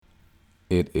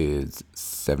It is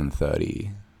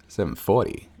 7:40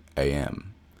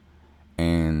 a.m.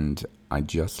 and I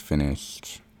just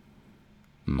finished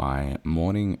my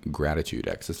morning gratitude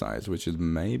exercise, which is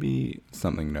maybe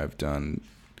something that I've done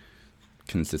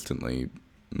consistently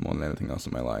more than anything else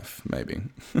in my life, maybe.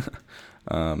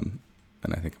 And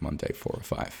I think I'm on day 4 or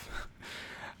 5.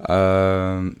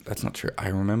 That's not true. I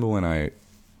remember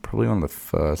probably on the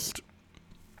first,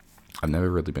 I've never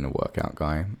really been a workout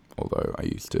guy, although I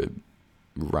used to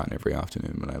run every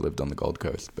afternoon when I lived on the Gold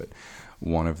Coast. But I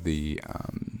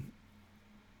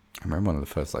remember one of the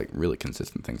first really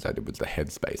consistent things I did was the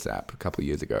Headspace app a couple of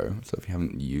years ago. So if you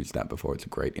haven't used that before, it's a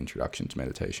great introduction to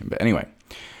meditation. But anyway,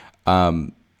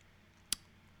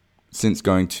 since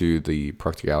going to the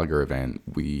Proctor Gallagher event,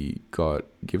 we got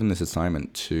given this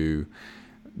assignment to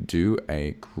do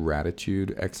a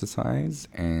gratitude exercise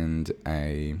and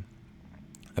a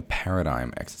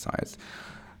paradigm exercise.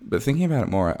 But thinking about it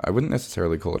more, I wouldn't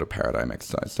necessarily call it a paradigm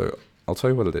exercise. So I'll tell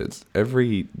you what it is.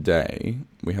 Every day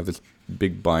we have this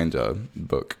big binder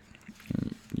book.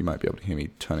 You might be able to hear me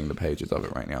turning the pages of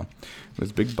it right now.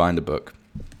 This big binder book.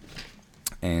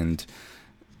 And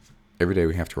every day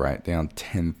we have to write down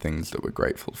 10 things that we're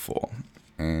grateful for.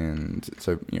 And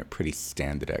so, pretty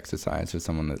standard exercise for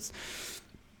someone that's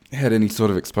had any sort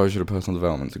of exposure to personal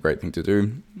development. It's a great thing to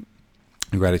do.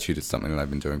 Gratitude is something that I've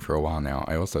been doing for a while now.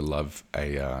 I also love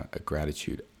a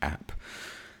gratitude app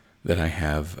that I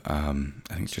have. I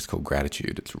think it's just called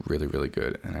Gratitude. It's really, really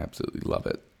good, and I absolutely love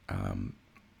it.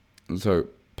 So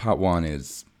part 1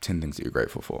 is 10 things that you're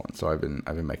grateful for. And so I've been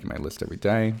making my list every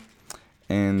day.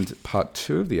 And part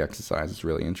 2 of the exercise is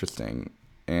really interesting.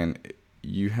 And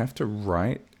you have to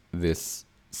write this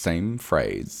same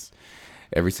phrase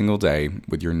every single day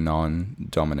with your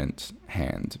non-dominant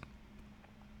hand.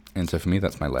 And so for me,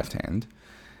 that's my left hand.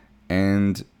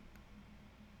 And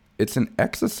it's an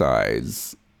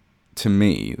exercise, to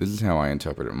me, this is how I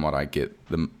interpret it and what I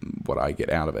get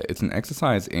out of it. It's an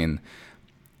exercise in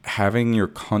having your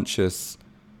conscious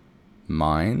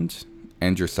mind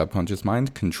and your subconscious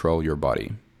mind control your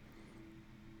body.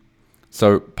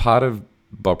 So part of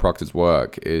Bob Proctor's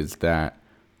work is that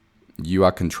you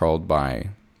are controlled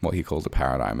by what he calls a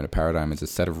paradigm. And a paradigm is a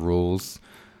set of rules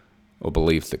or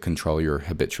beliefs that control your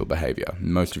habitual behavior.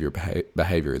 Most of your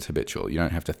behavior is habitual. You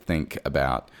don't have to think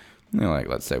about,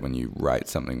 let's say when you write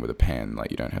something with a pen,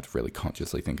 you don't have to really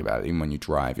consciously think about it. Even when you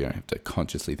drive, you don't have to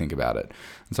consciously think about it.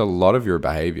 And so a lot of your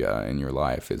behavior in your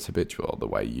life is habitual. The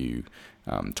way you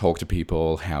talk to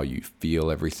people, how you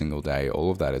feel every single day, all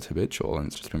of that is habitual, and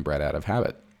it's just been bred out of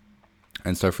habit.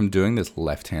 And so from doing this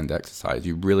left-hand exercise,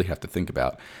 you really have to think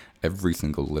about every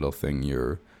single little thing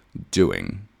you're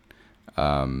doing.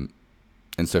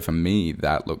 And so for me,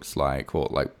 that looks like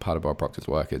part of Bob Proctor's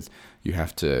work is you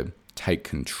have to take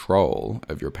control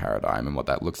of your paradigm. And what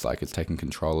that looks like is taking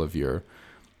control of your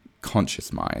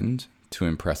conscious mind to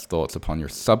impress thoughts upon your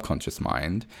subconscious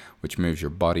mind, which moves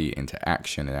your body into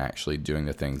action and actually doing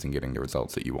the things and getting the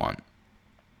results that you want.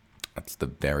 That's the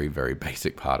very, very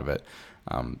basic part of it.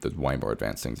 There's way more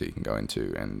advanced things that you can go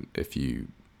into. And if you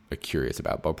are curious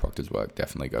about Bob Proctor's work,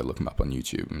 definitely go look him up on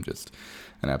YouTube. I'm just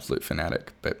an absolute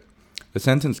fanatic. But the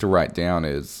sentence to write down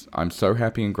is, I'm so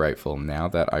happy and grateful now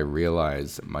that I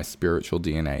realize my spiritual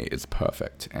DNA is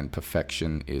perfect and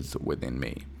perfection is within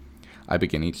me. I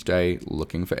begin each day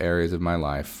looking for areas of my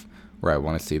life where I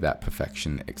want to see that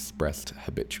perfection expressed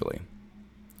habitually.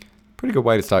 Pretty good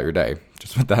way to start your day,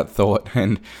 just with that thought.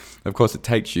 And of course, it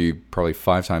takes you probably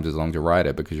 5 times as long to write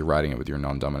it because you're writing it with your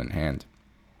non-dominant hand.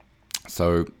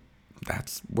 So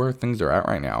that's where things are at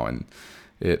right now. And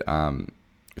it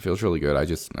feels really good. I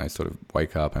sort of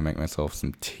wake up, I make myself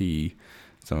some tea,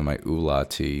 some of my Ula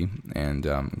tea, and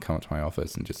come up to my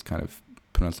office and just kind of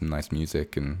put on some nice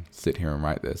music and sit here and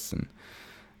write this. And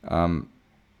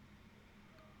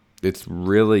it's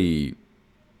really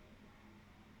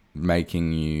making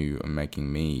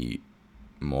me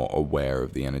more aware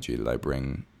of the energy that I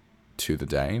bring to the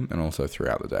day and also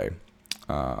throughout the day.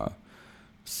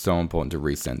 So important to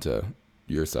recenter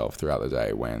yourself throughout the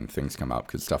day when things come up,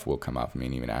 because stuff will come up. I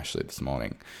mean, even Ashley this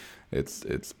morning, it's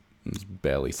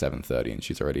barely 7:30 and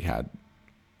she's already had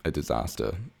a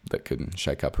disaster that could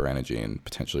shake up her energy and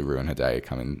potentially ruin her day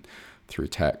coming through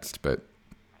text. But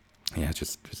yeah,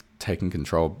 just taking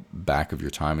control back of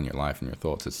your time and your life and your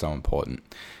thoughts is so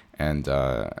important. And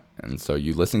so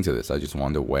you listening to this, I just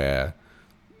wonder where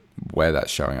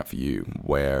that's showing up for you,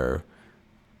 where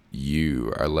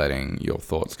you are letting your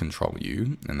thoughts control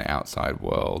you in the outside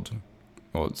world.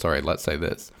 Let's say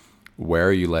this. Where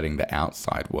are you letting the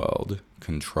outside world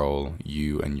control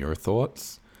you and your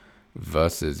thoughts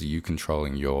versus you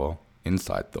controlling your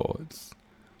inside thoughts?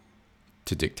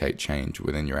 to dictate change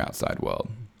within your outside world.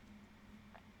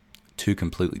 Two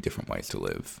completely different ways to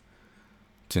live.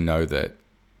 To know that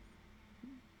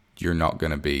you're not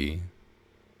going to be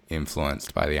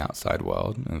influenced by the outside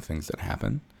world and the things that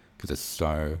happen, because there's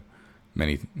so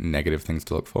many negative things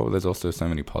to look for. There's also so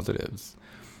many positives.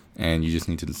 And you just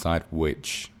need to decide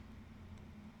which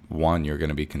one you're going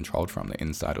to be controlled from, the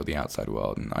inside or the outside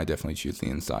world. And I definitely choose the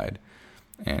inside,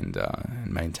 and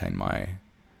maintain my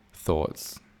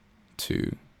thoughts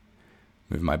to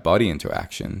move my body into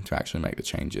action to actually make the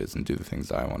changes and do the things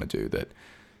that I want to do that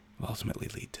will ultimately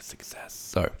lead to success.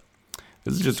 So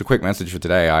this is just a quick message for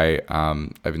today.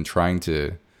 I've been trying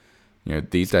to,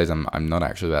 these days I'm not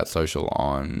actually that social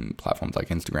on platforms like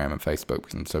Instagram and Facebook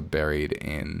because I'm so buried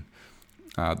in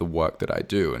the work that I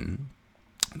do. And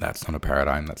that's not a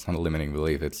paradigm. That's not a limiting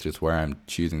belief. It's just where I'm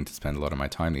choosing to spend a lot of my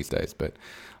time these days. But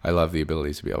I love the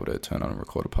ability to be able to turn on and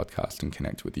record a podcast and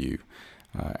connect with you,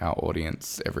 our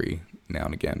audience, every now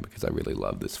and again, because I really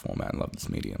love this format and love this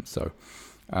medium. So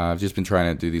I've just been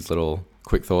trying to do these little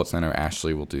quick thoughts. I know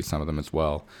Ashley will do some of them as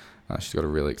well. She's got a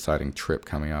really exciting trip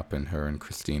coming up, and her and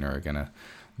Christina are going to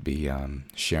be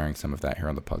sharing some of that here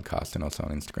on the podcast and also on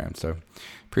Instagram. So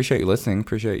appreciate you listening,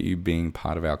 appreciate you being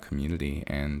part of our community,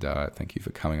 and thank you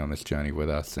for coming on this journey with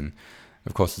us. And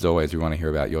of course, as always, we want to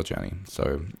hear about your journey.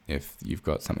 So if you've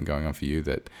got something going on for you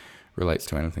that relates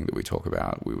to anything that we talk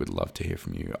about, we would love to hear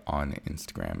from you on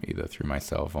Instagram, either through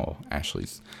myself or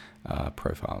Ashley's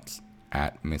profiles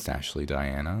at Miss Ashley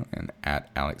Diana and at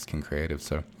Alex King Creative.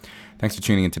 So thanks for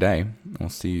tuning in today. I'll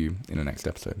see you in the next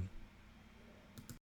episode.